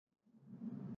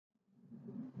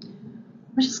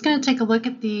We're just going to take a look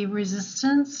at the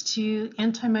resistance to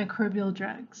antimicrobial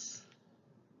drugs.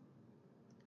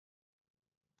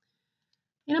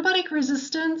 Antibiotic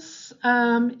resistance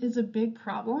is a big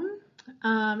problem,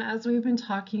 as we've been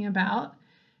talking about.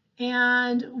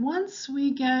 And once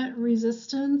we get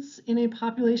resistance in a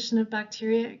population of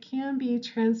bacteria, it can be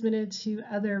transmitted to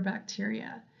other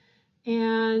bacteria.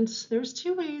 And there's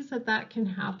two ways that that can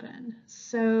happen.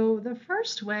 So the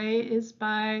first way is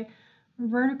by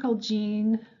vertical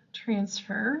gene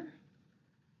transfer.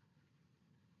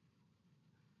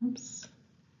 Oops.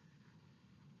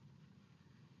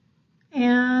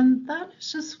 And that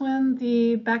is just when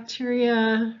the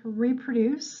bacteria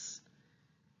reproduce.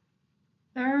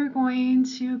 They're going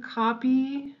to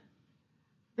copy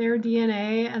their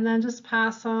DNA and then just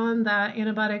pass on that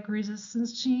antibiotic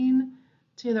resistance gene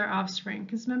to their offspring.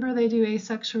 Because remember, they do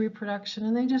asexual reproduction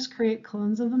and they just create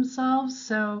clones of themselves.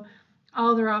 So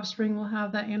all their offspring will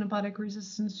have that antibiotic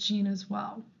resistance gene as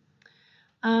well.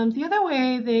 The other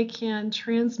way they can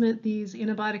transmit these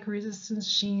antibiotic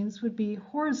resistance genes would be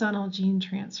horizontal gene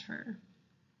transfer.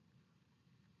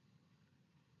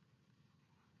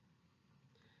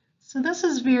 So this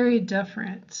is very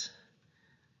different.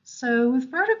 So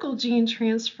with vertical gene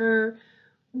transfer,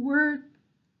 we're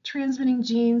transmitting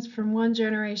genes from one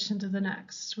generation to the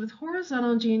next. With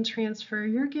horizontal gene transfer,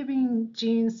 you're giving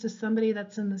genes to somebody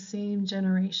that's in the same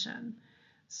generation.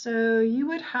 So you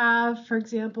would have, for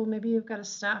example, maybe you've got a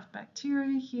staph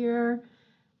bacteria here,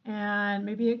 and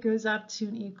maybe it goes up to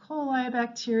an E. coli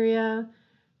bacteria,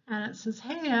 and it says,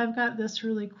 hey, I've got this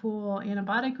really cool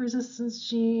antibiotic resistance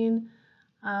gene.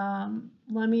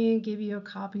 Let me give you a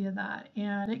copy of that.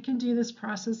 And it can do this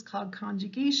process called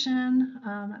conjugation.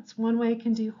 That's one way it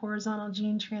can do horizontal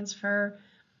gene transfer.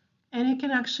 And it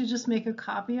can actually just make a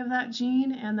copy of that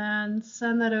gene and then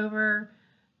send that over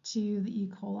to the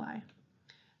E. coli.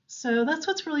 So that's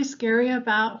what's really scary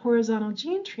about horizontal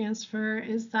gene transfer,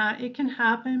 is that it can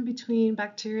happen between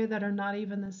bacteria that are not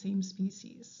even the same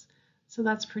species. So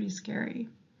that's pretty scary.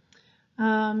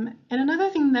 And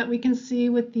another thing that we can see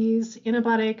with these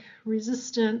antibiotic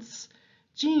resistance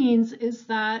genes is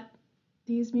that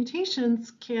these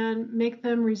mutations can make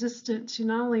them resistant to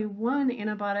not only one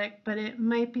antibiotic, but it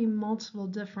might be multiple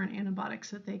different antibiotics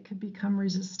that they could become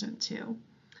resistant to.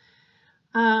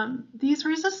 These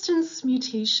resistance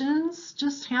mutations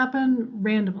just happen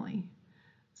randomly.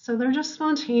 So they're just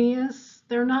spontaneous.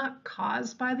 They're not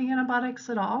caused by the antibiotics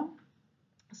at all.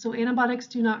 So antibiotics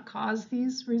do not cause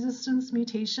these resistance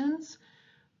mutations,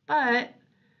 but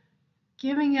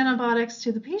giving antibiotics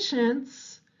to the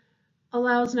patients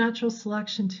allows natural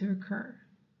selection to occur.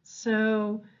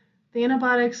 So the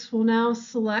antibiotics will now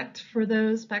select for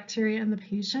those bacteria in the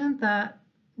patient that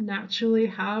naturally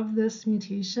have this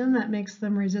mutation that makes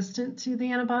them resistant to the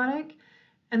antibiotic,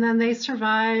 and then they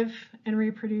survive and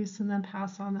reproduce and then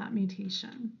pass on that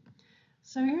mutation.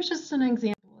 So here's just an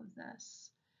example of this.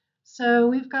 So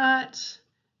we've got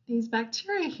these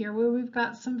bacteria here where we've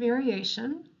got some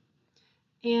variation,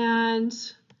 and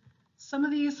some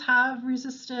of these have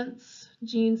resistance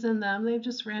genes in them. They've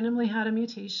just randomly had a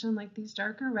mutation, like these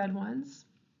darker red ones.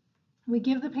 We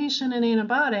give the patient an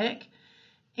antibiotic,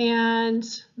 and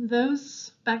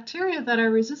those bacteria that are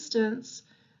resistant,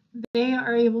 they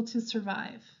are able to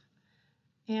survive.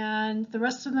 And the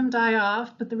rest of them die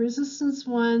off, but the resistance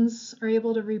ones are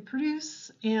able to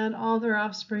reproduce, and all their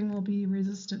offspring will be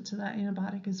resistant to that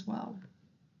antibiotic as well.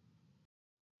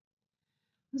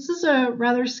 This is a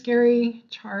rather scary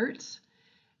chart.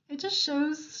 It just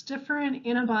shows different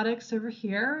antibiotics over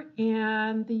here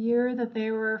and the year that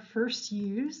they were first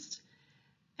used.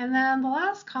 And then the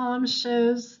last column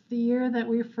shows the year that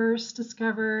we first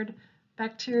discovered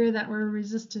bacteria that were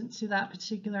resistant to that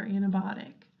particular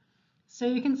antibiotic. So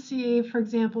you can see, for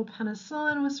example,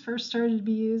 penicillin was first started to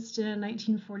be used in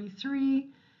 1943,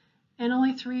 and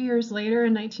only 3 years later,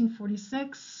 in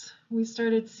 1946, we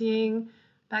started seeing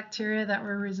bacteria that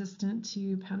were resistant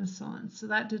to penicillin. So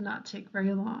that did not take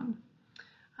very long.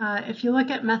 If you look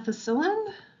at methicillin,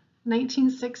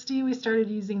 1960, we started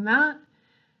using that.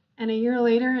 And a year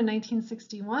later, in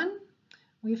 1961,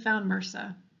 we found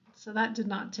MRSA. So that did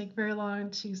not take very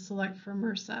long to select for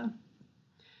MRSA.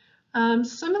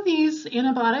 Some of these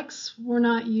antibiotics were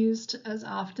not used as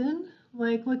often,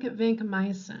 like look at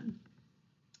vancomycin.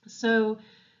 So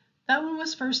that one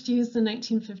was first used in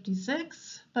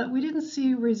 1956, but we didn't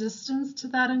see resistance to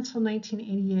that until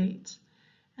 1988.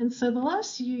 And so the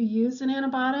less you use an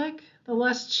antibiotic, the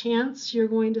less chance you're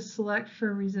going to select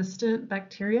for resistant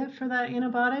bacteria for that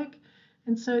antibiotic.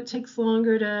 And so it takes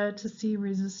longer to see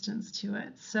resistance to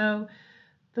it. So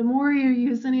the more you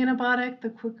use an antibiotic, the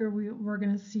quicker we're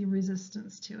going to see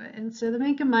resistance to it. And so the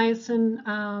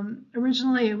vancomycin,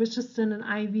 originally it was just in an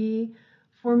IV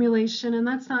formulation, and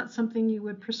that's not something you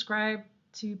would prescribe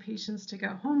to patients to go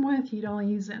home with. You'd only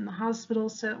use it in the hospital,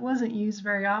 so it wasn't used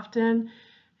very often.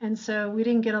 And so we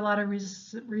didn't get a lot of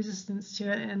resistance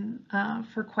to it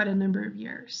for quite a number of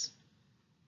years.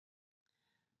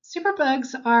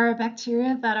 Superbugs are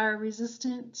bacteria that are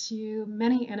resistant to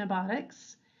many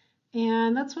antibiotics,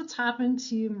 and that's what's happened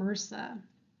to MRSA.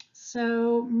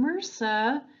 So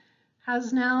MRSA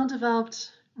has now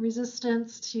developed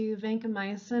resistance to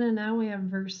vancomycin, and now we have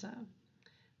MRSA.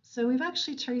 So we've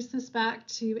actually traced this back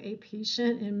to a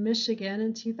patient in Michigan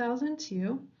in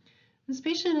 2002. This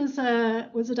patient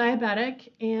was a diabetic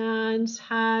and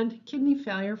had kidney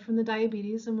failure from the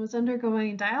diabetes and was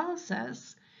undergoing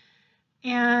dialysis.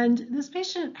 And this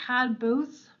patient had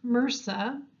both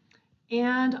MRSA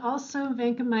and also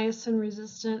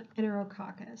vancomycin-resistant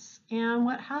Enterococcus. And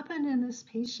what happened in this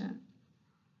patient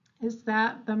is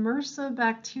that the MRSA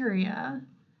bacteria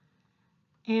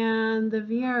and the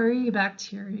VRE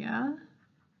bacteria,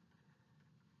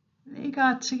 they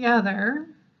got together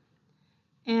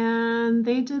and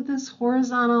they did this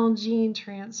horizontal gene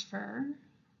transfer.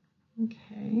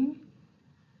 Okay.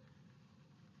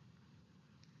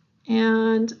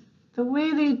 And the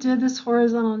way they did this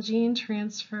horizontal gene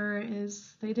transfer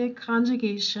is they did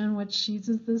conjugation, which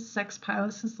uses this sex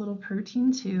pilus, this little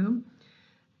protein tube.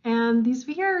 And these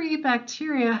VRE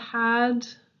bacteria had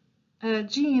a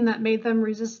gene that made them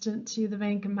resistant to the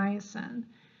vancomycin.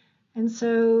 And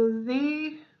so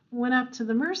they went up to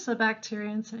the MRSA bacteria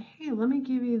and said, hey, let me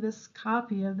give you this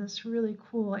copy of this really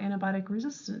cool antibiotic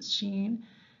resistance gene.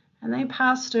 And they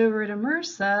passed over to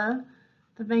MRSA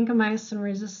the vancomycin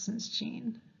resistance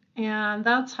gene. And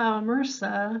that's how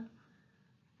MRSA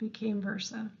became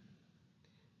VRSA.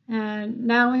 And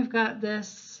now we've got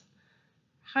this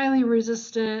highly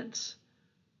resistant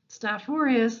Staph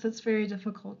aureus that's very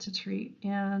difficult to treat.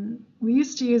 And we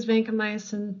used to use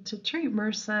vancomycin to treat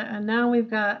MRSA, and now we've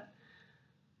got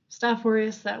Staph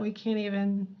aureus that we can't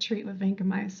even treat with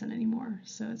vancomycin anymore.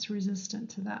 So it's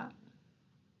resistant to that.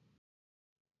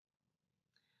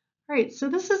 All right, so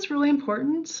this is really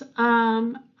important.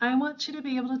 I want you to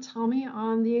be able to tell me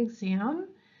on the exam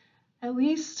at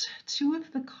least 2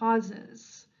 of the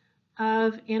causes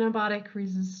of antibiotic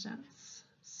resistance.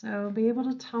 So be able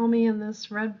to tell me in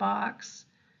this red box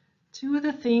 2 of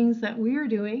the things that we are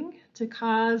doing to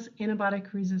cause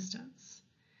antibiotic resistance.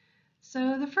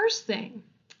 So the first thing,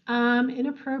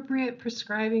 inappropriate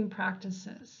prescribing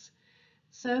practices.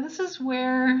 So this is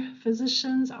where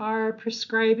physicians are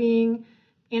prescribing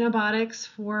antibiotics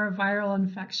for viral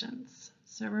infections.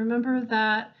 So remember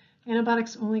that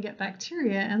antibiotics only get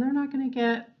bacteria and they're not going to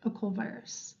get a cold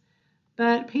virus.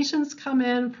 But patients come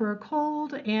in for a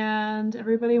cold and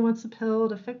everybody wants a pill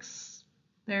to fix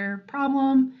their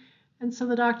problem, and so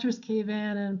the doctors cave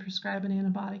in and prescribe an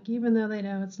antibiotic even though they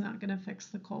know it's not going to fix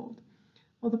the cold.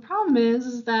 Well, the problem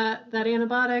is that that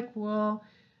antibiotic will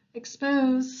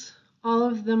expose all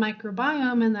of the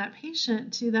microbiome in that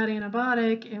patient to that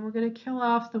antibiotic, and we're going to kill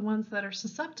off the ones that are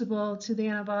susceptible to the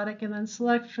antibiotic and then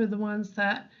select for the ones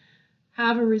that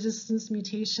have a resistance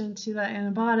mutation to that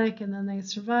antibiotic, and then they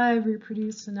survive,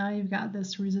 reproduce, and now you've got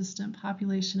this resistant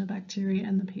population of bacteria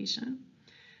in the patient.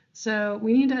 So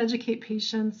we need to educate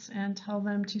patients and tell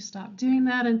them to stop doing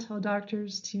that and tell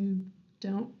doctors to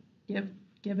don't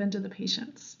give in to the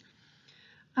patients.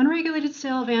 Unregulated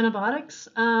sale of antibiotics.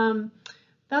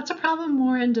 That's a problem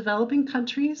more in developing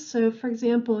countries. So for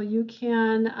example, you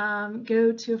can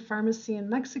go to a pharmacy in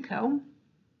Mexico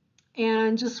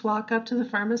and just walk up to the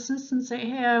pharmacist and say,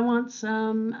 hey, I want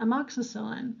some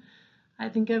amoxicillin. I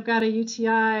think I've got a UTI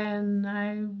and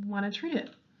I want to treat it.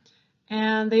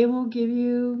 And they will give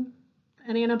you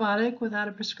an antibiotic without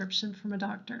a prescription from a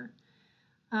doctor.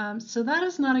 So that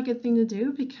is not a good thing to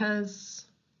do, because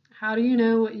how do you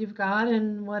know what you've got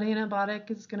and what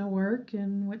antibiotic is going to work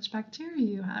and which bacteria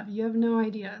you have? You have no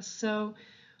idea. So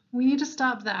we need to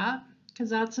stop that, because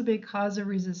that's a big cause of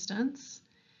resistance.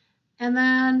 And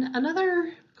then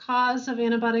another cause of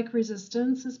antibiotic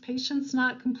resistance is patients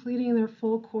not completing their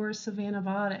full course of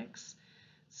antibiotics.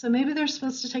 So maybe they're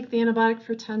supposed to take the antibiotic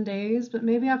for 10 days, but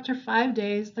maybe after 5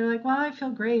 days, they're like, well, I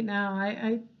feel great now.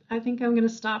 I think I'm going to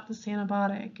stop this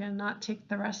antibiotic and not take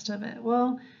the rest of it.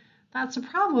 Well, that's a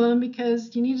problem,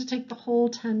 because you need to take the whole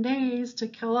 10 days to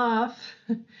kill off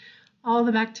all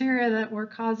the bacteria that were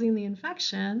causing the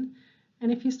infection.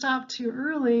 And if you stop too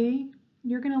early,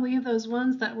 you're going to leave those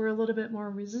ones that were a little bit more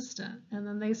resistant, and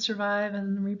then they survive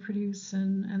and reproduce,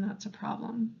 and that's a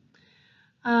problem.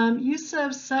 Use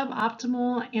of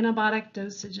suboptimal antibiotic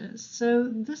dosages. So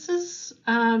this is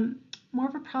more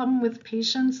of a problem with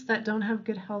patients that don't have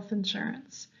good health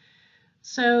insurance.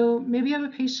 So maybe you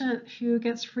have a patient who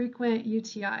gets frequent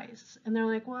UTIs, and they're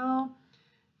like, well,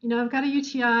 I've got a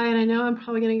UTI and I know I'm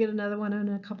probably going to get another one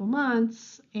in a couple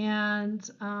months, and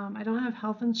I don't have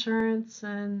health insurance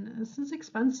and this is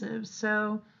expensive.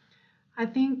 So I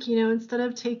think, instead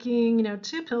of taking,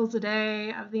 2 pills a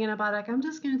day of the antibiotic, I'm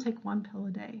just going to take 1 pill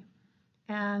a day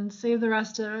and save the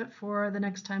rest of it for the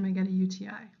next time I get a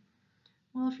UTI.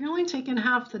 Well, if you're only taking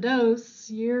half the dose,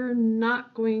 you're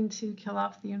not going to kill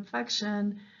off the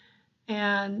infection,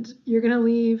 and you're going to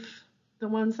leave the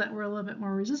ones that were a little bit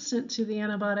more resistant to the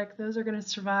antibiotic. Those are going to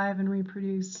survive and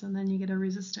reproduce, and then you get a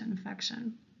resistant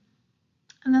infection.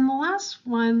 And then the last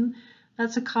one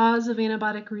that's a cause of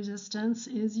antibiotic resistance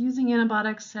is using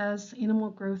antibiotics as animal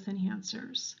growth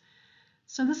enhancers.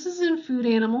 So this is in food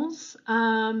animals.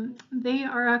 They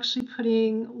are actually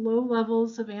putting low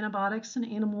levels of antibiotics in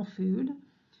animal food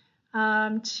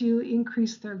to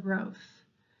increase their growth.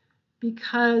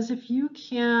 Because if you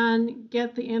can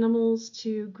get the animals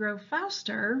to grow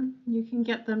faster, you can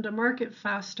get them to market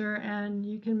faster, and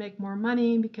you can make more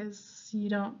money because you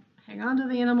don't hang on to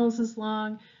the animals as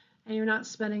long and you're not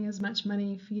spending as much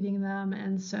money feeding them.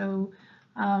 And so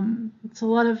it's a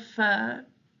lot of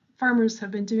farmers have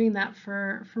been doing that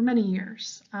for many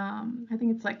years. I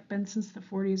think it's been since the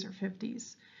 40s or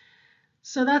 50s.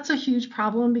 So that's a huge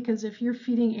problem, because if you're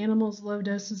feeding animals low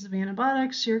doses of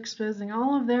antibiotics, you're exposing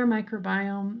all of their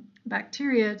microbiome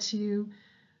bacteria to,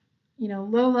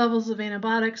 low levels of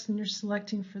antibiotics, and you're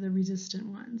selecting for the resistant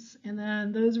ones. And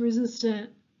then those resistant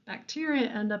bacteria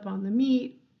end up on the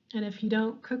meat, and if you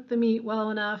don't cook the meat well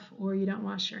enough or you don't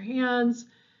wash your hands,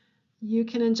 you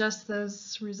can ingest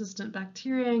those resistant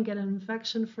bacteria and get an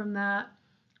infection from that.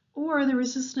 Or the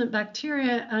resistant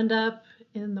bacteria end up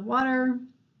in the water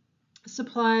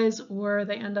supplies, or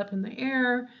they end up in the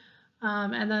air,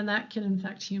 and then that can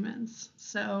infect humans.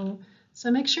 So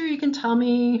make sure you can tell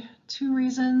me 2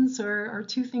 reasons or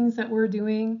 2 things that we're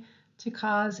doing to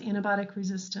cause antibiotic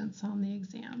resistance on the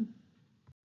exam.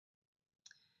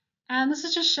 And this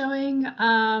is just showing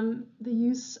the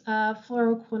use of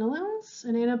fluoroquinolones,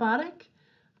 an antibiotic.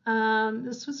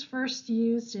 This was first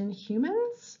used in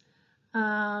humans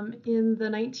in the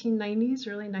 1990s,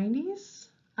 early 90s.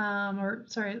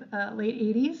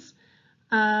 Late 80s.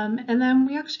 And then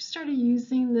we actually started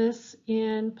using this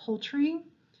in poultry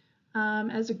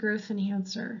as a growth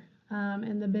enhancer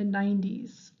in the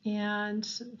mid-90s. And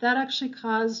that actually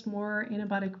caused more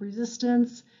antibiotic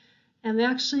resistance. And they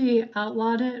actually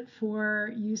outlawed it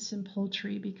for use in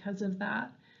poultry because of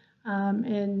that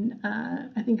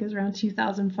I think it was around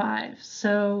 2005.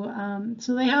 So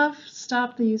they have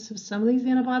stopped the use of some of these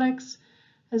antibiotics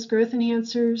as growth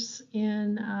enhancers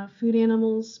in food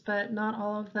animals, but not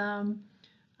all of them.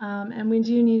 And we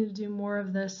do need to do more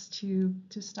of this to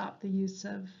stop the use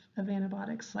of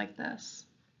antibiotics like this.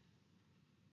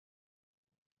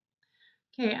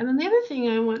 Okay, and then the other thing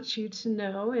I want you to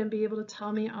know and be able to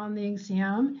tell me on the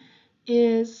exam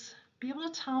is be able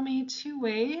to tell me 2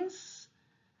 ways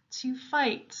to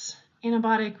fight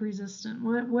antibiotic resistance.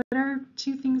 What are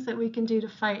 2 things that we can do to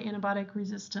fight antibiotic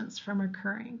resistance from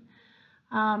occurring?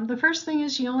 The first thing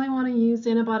is you only want to use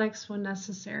antibiotics when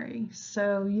necessary.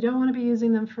 So you don't want to be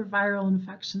using them for viral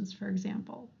infections, for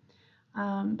example.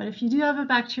 But if you do have a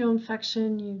bacterial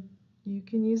infection, you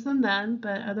can use them then,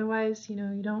 but otherwise, you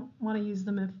don't want to use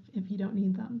them if you don't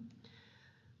need them.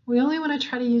 We only want to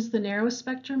try to use the narrow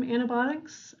spectrum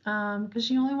antibiotics because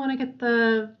you only want to get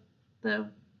the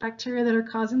bacteria that are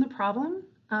causing the problem,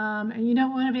 and you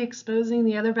don't want to be exposing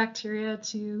the other bacteria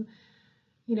to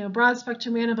broad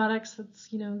spectrum antibiotics that's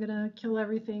gonna kill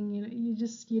everything.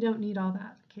 You don't need all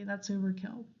that. Okay, that's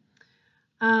overkill.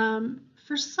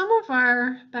 For some of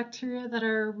our bacteria that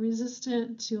are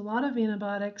resistant to a lot of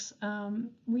antibiotics,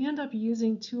 we end up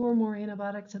using 2 or more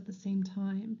antibiotics at the same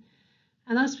time.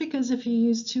 And that's because if you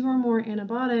use 2 or more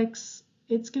antibiotics,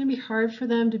 it's going to be hard for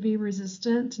them to be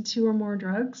resistant to 2 or more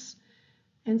drugs.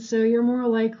 And so you're more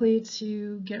likely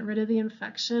to get rid of the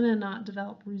infection and not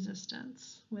develop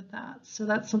resistance with that. So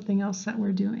that's something else that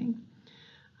we're doing.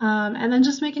 And then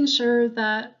just making sure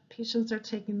that patients are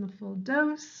taking the full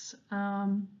dose,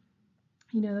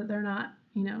 that they're not,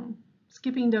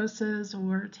 skipping doses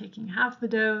or taking half the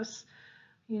dose.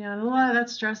 And a lot of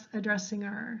that's addressing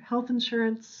our health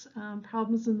insurance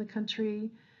problems in the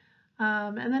country.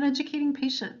 And then educating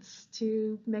patients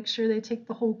to make sure they take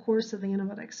the whole course of the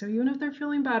antibiotics. So even if they're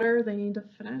feeling better, they need to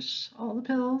finish all the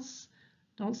pills.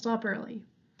 Don't stop early.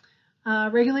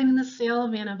 regulating the sale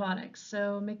of antibiotics,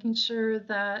 so making sure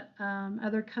that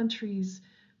other countries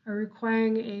are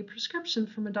requiring a prescription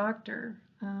from a doctor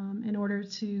in order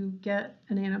to get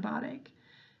an antibiotic.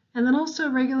 And then also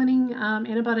regulating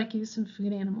antibiotic use in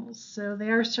food animals. So they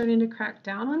are starting to crack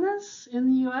down on this in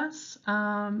the US,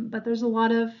 but there's a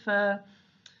lot of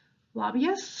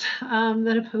lobbyists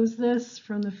that oppose this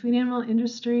from the food animal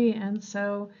industry, and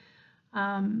so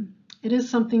it is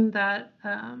something that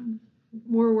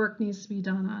more work needs to be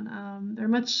done on. They're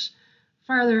much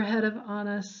farther ahead on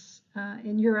us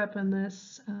in Europe on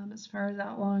this as far as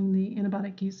outlawing the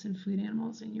antibiotic use in food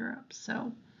animals in Europe.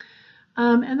 So,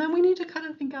 and then we need to kind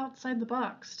of think outside the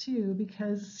box too,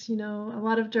 because a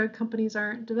lot of drug companies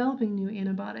aren't developing new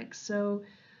antibiotics. So,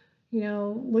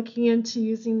 looking into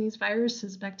using these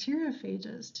viruses,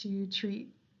 bacteriophages, to treat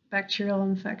bacterial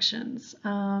infections,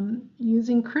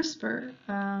 using CRISPR,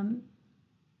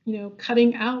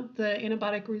 cutting out the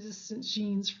antibiotic resistance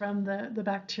genes from the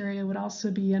bacteria would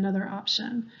also be another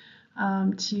option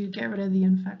to get rid of the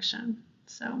infection.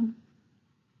 So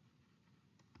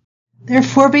there are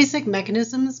 4 basic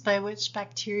mechanisms by which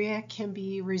bacteria can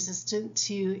be resistant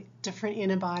to different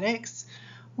antibiotics.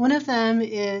 One of them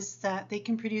is that they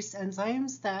can produce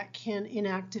enzymes that can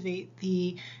inactivate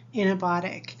the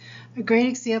antibiotic. A great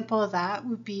example of that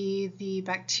would be the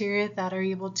bacteria that are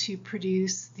able to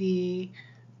produce the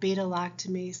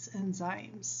beta-lactamase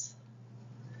enzymes.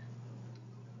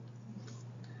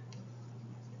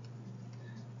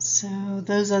 So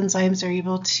those enzymes are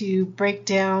able to break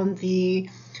down the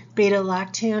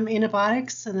beta-lactam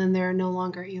antibiotics, and then they're no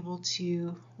longer able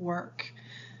to work.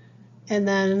 And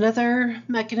then another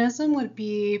mechanism would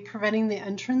be preventing the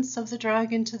entrance of the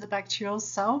drug into the bacterial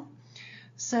cell.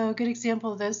 So a good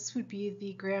example of this would be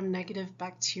the gram-negative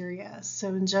bacteria. So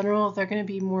in general, they're going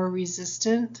to be more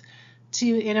resistant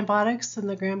to antibiotics than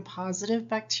the gram-positive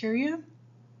bacteria.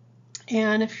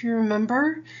 And if you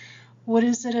remember, what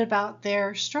is it about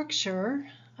their structure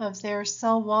of their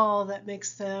cell wall that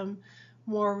makes them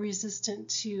more resistant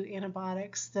to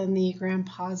antibiotics than the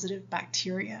gram-positive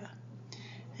bacteria?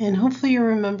 And hopefully you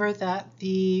remember that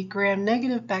the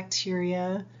gram-negative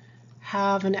bacteria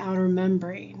have an outer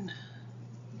membrane.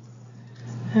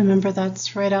 And remember,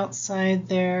 that's right outside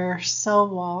their cell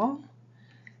wall,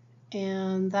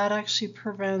 and that actually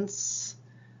prevents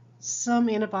some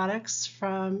antibiotics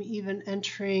from even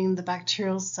entering the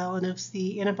bacterial cell, and if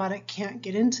the antibiotic can't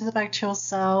get into the bacterial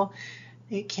cell,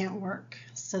 it can't work.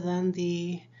 So then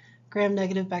the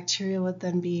gram-negative bacteria would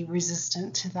then be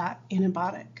resistant to that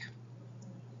antibiotic.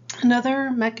 Another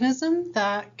mechanism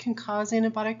that can cause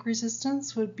antibiotic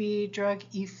resistance would be drug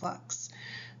efflux.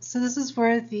 So this is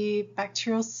where the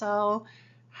bacterial cell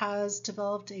has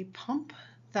developed a pump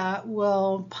that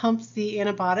will pump the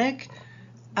antibiotic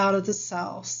out of the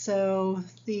cell. So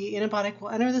the antibiotic will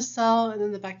enter the cell and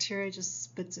then the bacteria just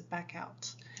spits it back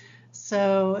out.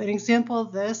 So an example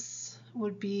of this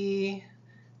would be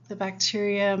the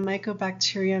bacteria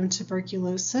Mycobacterium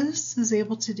tuberculosis is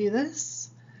able to do this.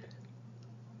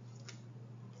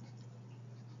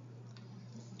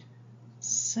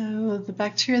 So the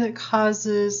bacteria that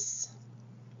causes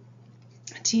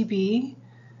TB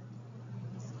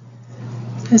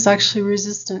is actually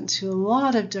resistant to a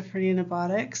lot of different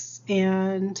antibiotics,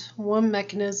 and one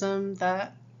mechanism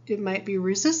that it might be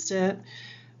resistant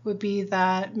would be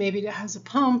that maybe it has a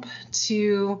pump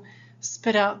to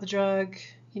spit out the drug,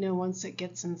 once it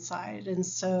gets inside. And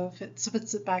so if it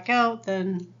spits it back out,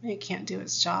 then it can't do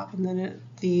its job, and then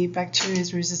the bacteria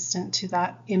is resistant to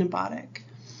that antibiotic.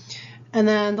 And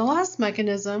then the last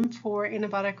mechanism for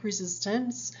antibiotic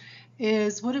resistance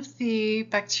is, what if the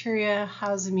bacteria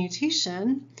has a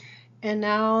mutation and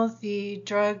now the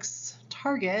drug's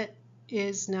target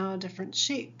is now a different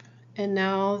shape, and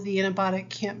now the antibiotic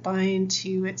can't bind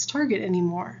to its target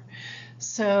anymore?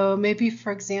 So maybe,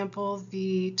 for example,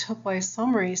 the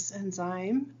topoisomerase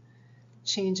enzyme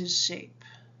changes shape.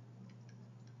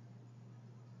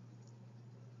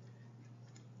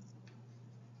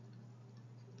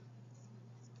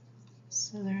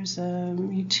 So there's a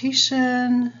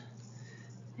mutation,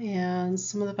 and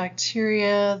some of the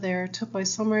bacteria, their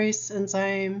topoisomerase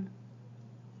enzyme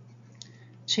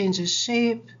changes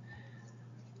shape.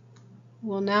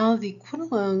 Well, now the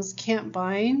quinolones can't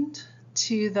bind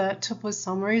to that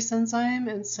topoisomerase enzyme,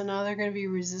 and so now they're going to be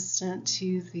resistant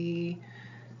to the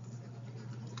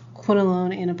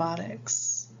quinolone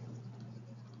antibiotics.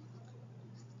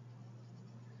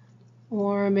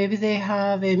 Or maybe they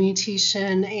have a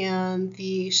mutation and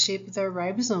the shape of their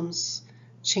ribosomes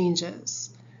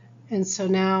changes. And so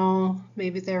now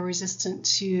maybe they're resistant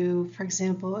to, for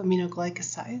example,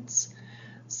 aminoglycosides.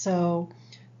 So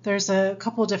there's a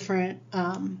couple different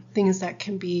things that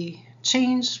can be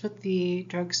changed with the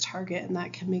drug's target, and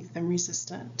that can make them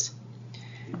resistant.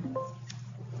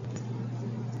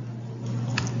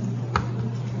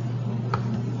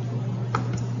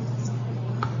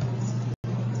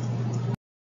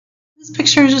 This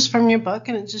picture is just from your book,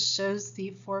 and it just shows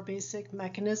the 4 basic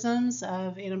mechanisms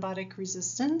of antibiotic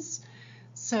resistance.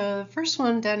 So the first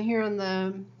one down here on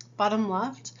the bottom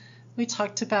left, we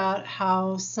talked about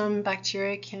how some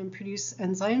bacteria can produce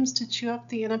enzymes to chew up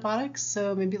the antibiotics,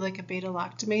 so maybe like a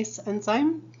beta-lactamase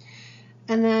enzyme.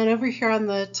 And then over here on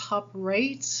the top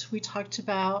right, we talked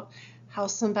about how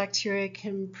some bacteria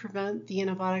can prevent the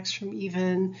antibiotics from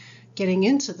even getting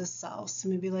into the cell. So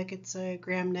maybe like it's a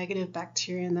gram-negative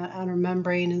bacteria and that outer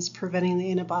membrane is preventing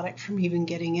the antibiotic from even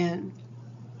getting in.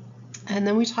 And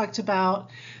then we talked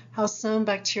about how some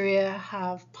bacteria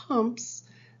have pumps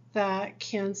that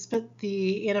can spit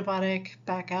the antibiotic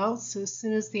back out. So as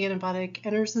soon as the antibiotic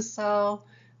enters the cell,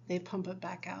 they pump it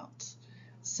back out.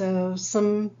 So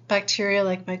some bacteria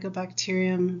like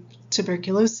Mycobacterium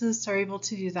tuberculosis are able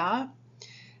to do that.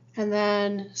 And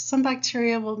then some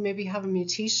bacteria will maybe have a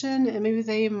mutation, and maybe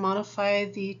they modify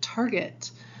the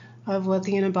target of what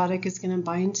the antibiotic is going to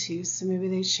bind to. So maybe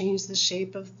they change the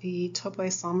shape of the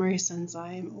topoisomerase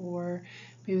enzyme, or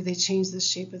maybe they change the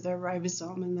shape of their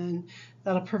ribosome, and then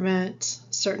that'll prevent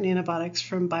certain antibiotics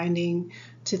from binding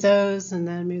to those, and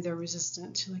then maybe they're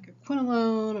resistant to like a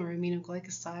quinolone or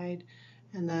aminoglycoside,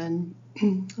 and then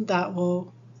that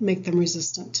will make them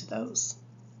resistant to those.